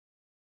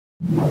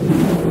The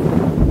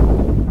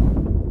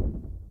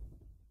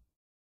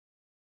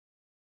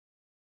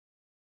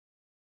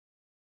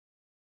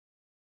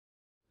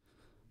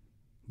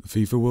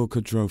FIFA World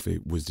Cup trophy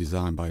was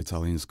designed by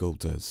Italian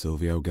sculptor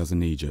Silvio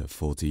Gazzaniga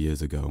 40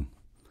 years ago.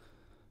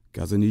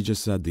 Gazzaniga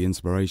said the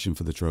inspiration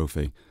for the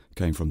trophy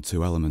came from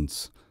two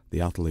elements,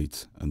 the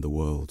athlete and the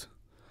world.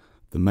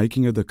 The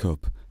making of the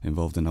cup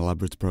involved an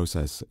elaborate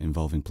process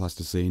involving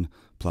plasticine,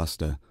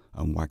 plaster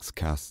and wax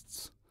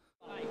casts.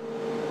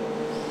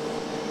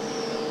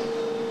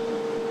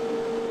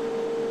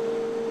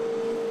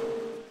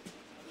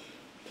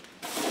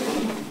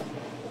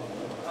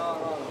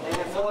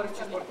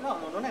 No,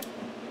 non è.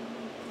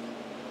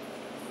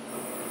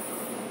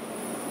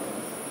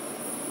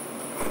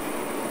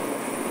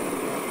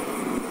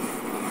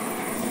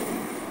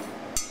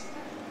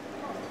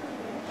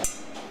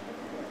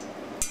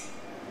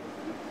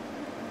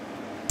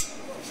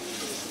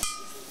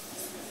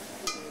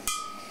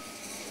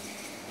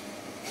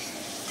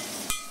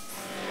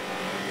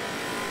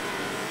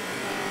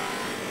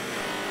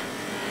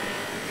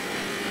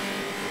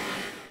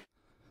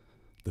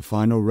 The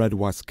final red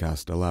wax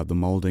cast allowed the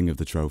moulding of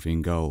the trophy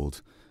in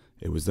gold.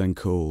 It was then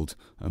cooled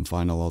and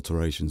final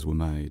alterations were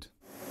made.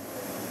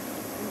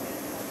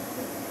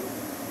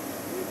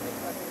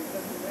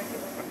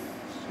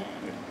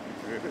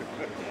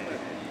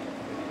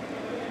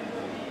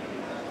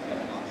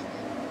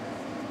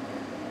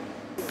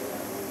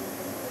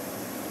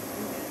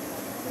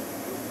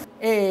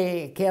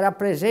 E che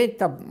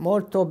rappresenta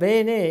molto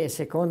bene,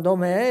 secondo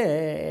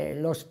me,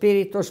 lo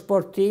spirito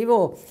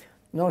sportivo,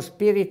 uno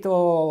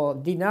spirito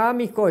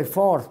dinamico e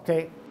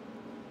forte.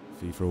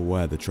 FIFA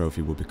aware the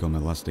trophy would become a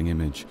lasting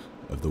image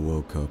of the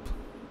World Cup.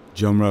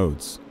 John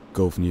Rhodes,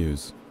 Gulf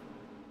News.